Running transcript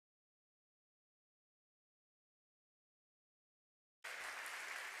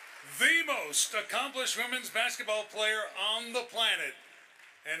the most accomplished women's basketball player on the planet.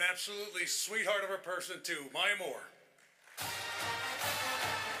 An absolutely sweetheart of a person, too. Maya Moore.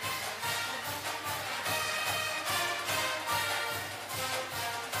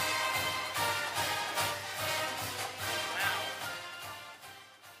 Wow.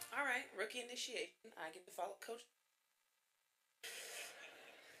 All right, rookie initiation. I get to follow Coach.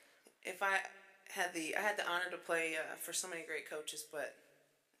 If I had the honor to play for so many great coaches, but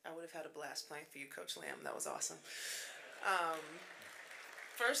I would have had a blast playing for you, Coach Lamb. That was awesome. Um,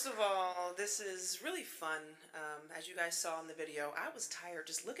 First of all, this is really fun. As you guys saw in the video, I was tired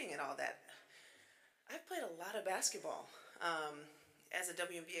just looking at all that. I've played a lot of basketball. As a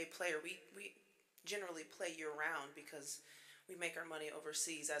WNBA player, we generally play year round because we make our money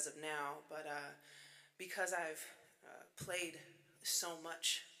overseas as of now. But because I've played so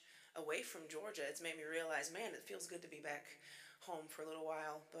much away from Georgia, it's made me realize, man, it feels good to be back home for a little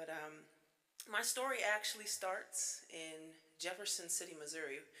while. But my story actually starts in Jefferson City,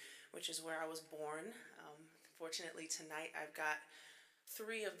 Missouri, which is where I was born. Fortunately, tonight I've got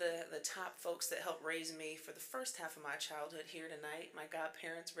three of the top folks that helped raise me for the first half of my childhood here tonight. My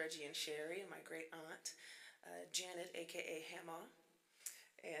godparents, Reggie and Sherry, and my great aunt, Janet, a.k.a. Hama.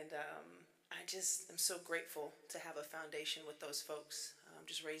 And I just am so grateful to have a foundation with those folks.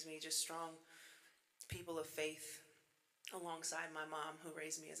 Just raised me just strong people of faith alongside my mom, who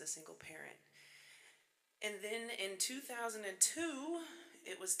raised me as a single parent. And then in 2002,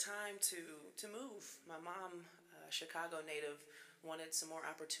 it was time to move. My mom, Chicago native, wanted some more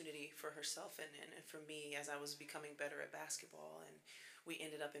opportunity for herself and for me as I was becoming better at basketball. And we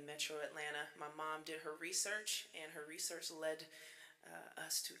ended up in Metro Atlanta. My mom did her research, and her research led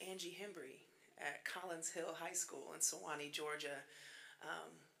us to Angie Hembry at Collins Hill High School in Sewanee, Georgia.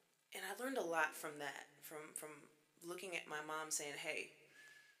 And I learned a lot from that, from looking at my mom saying, hey,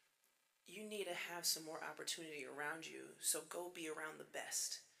 you need to have some more opportunity around you, so go be around the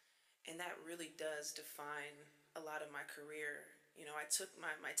best. And that really does define a lot of my career. You know, I took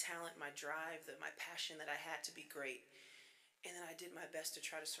my talent, my drive, my passion that I had to be great, and then I did my best to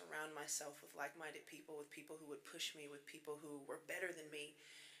try to surround myself with like-minded people, with people who would push me, with people who were better than me.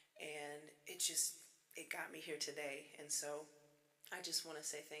 And it got me here today. And so I just want to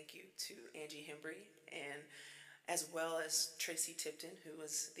say thank you to Angie Hembry, and as well as Tracy Tipton, who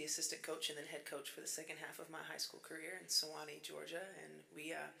was the assistant coach and then head coach for the second half of my high school career in Sewanee, Georgia. And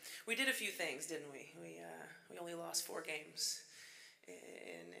we did a few things, didn't we? We only lost 4 games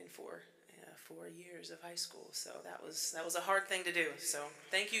in 4 years of high school, so that was a hard thing to do. So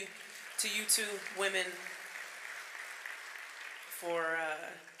thank you to you two women for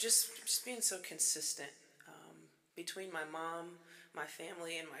just being so consistent, between my mom, my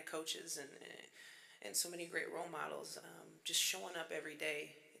family, and my coaches, and so many great role models. Just showing up every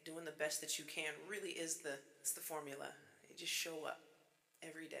day, doing the best that you can, really is it's the formula. You just show up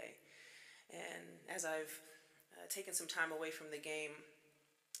every day. And as I've taken some time away from the game,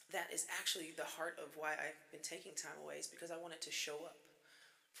 that is actually the heart of why I've been taking time away, is because I wanted to show up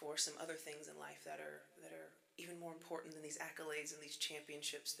for some other things in life that are even more important than these accolades and these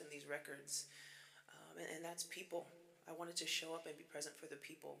championships, than these records. And that's people. I wanted to show up and be present for the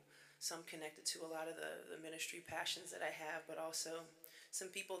people. Some connected to a lot of the ministry passions that I have, but also some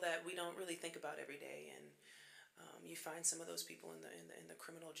people that we don't really think about every day. And you find some of those people in the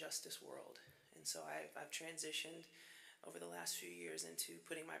criminal justice world. And so I've transitioned over the last few years into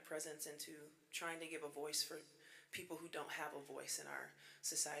putting my presence into trying to give a voice for people who don't have a voice in our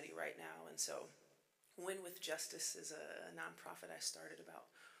society right now. And so Win with Justice is a nonprofit I started about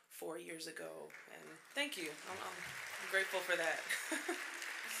 4 years ago. And thank you. I'm grateful for that.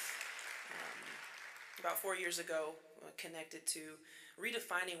 About 4 years ago, connected to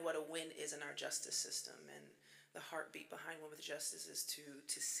redefining what a win is in our justice system. And the heartbeat behind Win with Justice is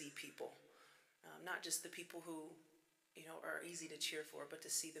to see people. Not just the people who are easy to cheer for, but to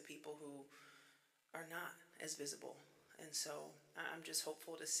see the people who are not as visible. And so I'm just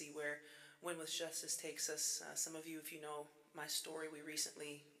hopeful to see where Win with Justice takes us. Some of you, if you know my story, we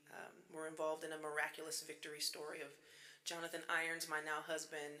recently were involved in a miraculous victory story of Jonathan Irons, my now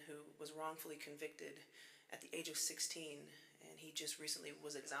husband, who was wrongfully convicted at the age of 16, and he just recently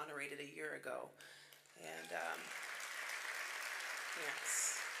was exonerated a year ago. And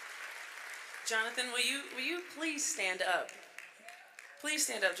yes, Jonathan, will you please stand up? Please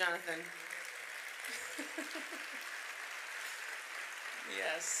stand up, Jonathan.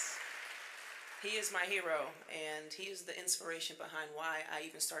 Yes. He is my hero, and he is the inspiration behind why I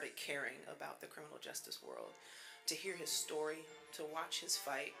even started caring about the criminal justice world. To hear his story, to watch his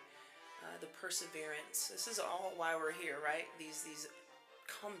fight, the perseverance. This is all why we're here, right? These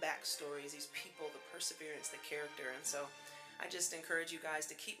comeback stories, these people, the perseverance, the character. And so I just encourage you guys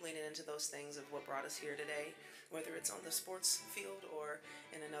to keep leaning into those things of what brought us here today, whether it's on the sports field or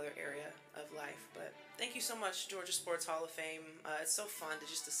in another area of life. But thank you so much, Georgia Sports Hall of Fame. It's so fun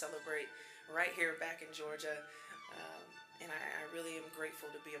to celebrate right here back in Georgia. And I really am grateful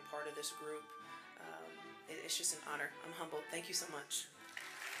to be a part of this group. It's just an honor. I'm humbled. Thank you so much.